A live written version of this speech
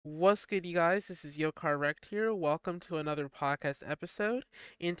What's good, you guys? This is Yokar Rect here. Welcome to another podcast episode.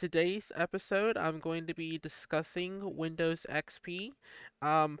 In today's episode, I'm going to be discussing Windows XP,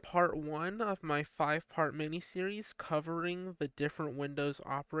 part one of my five-part mini-series covering the different Windows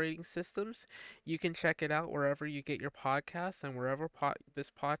operating systems. You can check it out wherever you get your podcasts and wherever this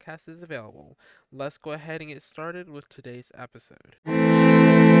podcast is available. Let's go ahead and get started with today's episode.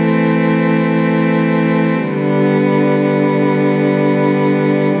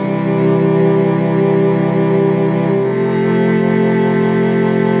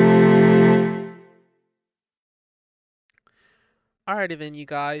 Alrighty then, you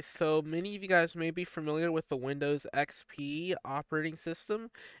guys. So many of you guys may be familiar with the Windows XP operating system.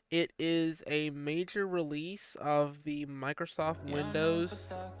 It is a major release of the Microsoft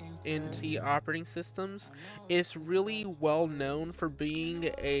Windows NT operating systems. It's really well known for being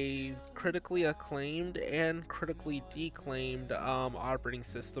a critically acclaimed and critically declaimed operating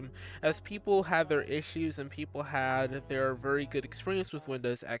system, as people had their issues and people had their very good experience with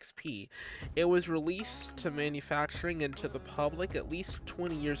Windows XP. It was released to manufacturing and to the public at least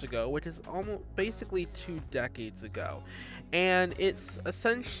 20 years ago, which is almost basically 2 decades ago. And it's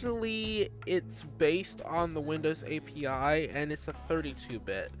based on the Windows API, and it's a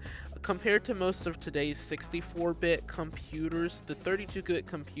 32-bit. Compared to most of today's 64-bit computers, the 32-bit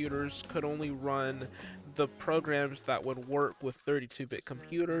computers could only run the programs that would work with 32-bit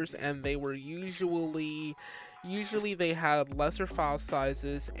computers, and they were usually they had lesser file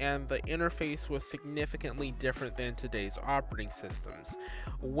sizes, and the interface was significantly different than today's operating systems.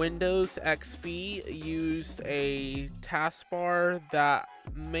 Windows XP used a taskbar that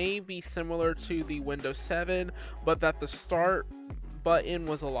may be similar to the Windows 7, but that the start button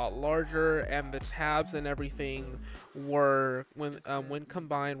was a lot larger, and the tabs and everything were when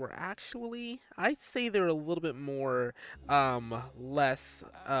combined were actually, I'd say they're a little bit more less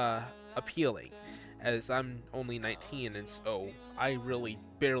appealing, as I'm only 19, and so I really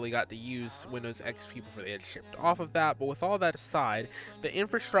barely got to use Windows XP before they had shipped off of that. But with all that aside, the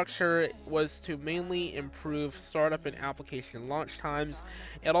infrastructure was to mainly improve startup and application launch times.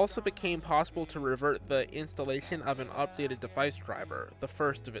 It also became possible to revert the installation of an updated device driver, the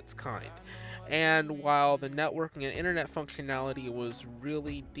first of its kind. And while the networking and internet functionality was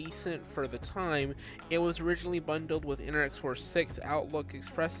really decent for the time, it was originally bundled with Internet Explorer 6, Outlook,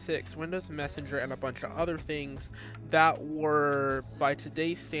 Express 6, Windows Messenger, and a bunch of other things that were, by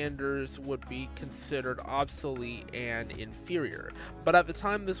today's standards, would be considered obsolete and inferior. But at the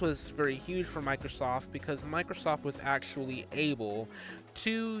time, this was very huge for Microsoft, because Microsoft was actually able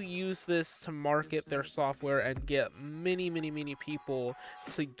to use this to market their software and get many people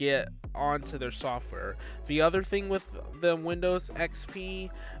to get onto their software. The other thing with the Windows XP,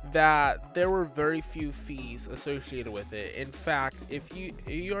 that there were very few fees associated with it. In fact, if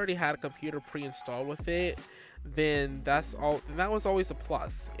you already had a computer pre-installed with it, then that was always a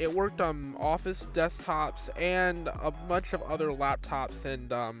plus. It worked on Office desktops and a bunch of other laptops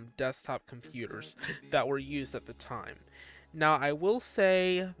and desktop computers that were used at the time. Now, I will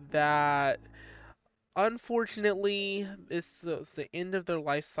say that unfortunately, it's the end of their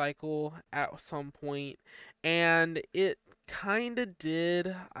life cycle at some point, and it kind of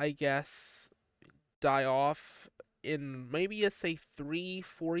did, I guess, die off in maybe say 3,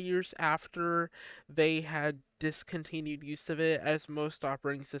 4 years after they had discontinued use of it, as most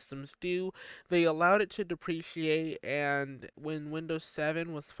operating systems do. They allowed it to depreciate, and when Windows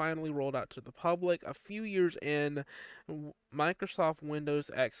 7 was finally rolled out to the public a few years in, Microsoft Windows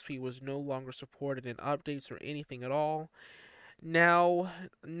XP was no longer supported in updates or anything at all. Now,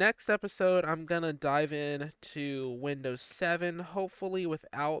 next episode, I'm gonna dive into Windows 7, hopefully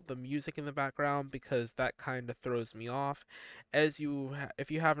without the music in the background, because that kind of throws me off. If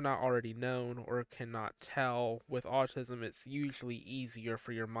you have not already known or cannot tell, with autism, it's usually easier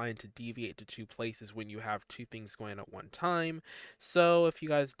for your mind to deviate to two places when you have two things going at one time. So, if you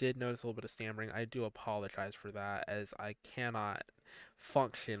guys did notice a little bit of stammering, I do apologize for that, as I cannot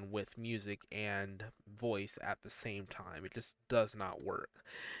function with music and voice at the same time. It just does not work.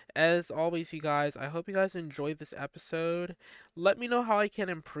 As always, you guys, I hope you guys enjoyed this episode. Let me know how I can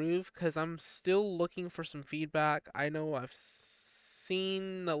improve, because I'm still looking for some feedback. I know I've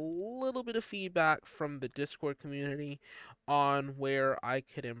seen a little bit of feedback from the Discord community on where I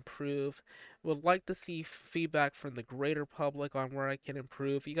could improve. Would like to see feedback from the greater public on where I can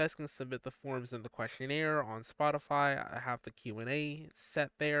improve. You guys can submit the forms in the questionnaire on Spotify. I have the Q&A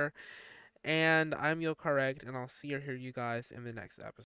set there. And I'm Yo Correct, and I'll see or hear you guys in the next episode.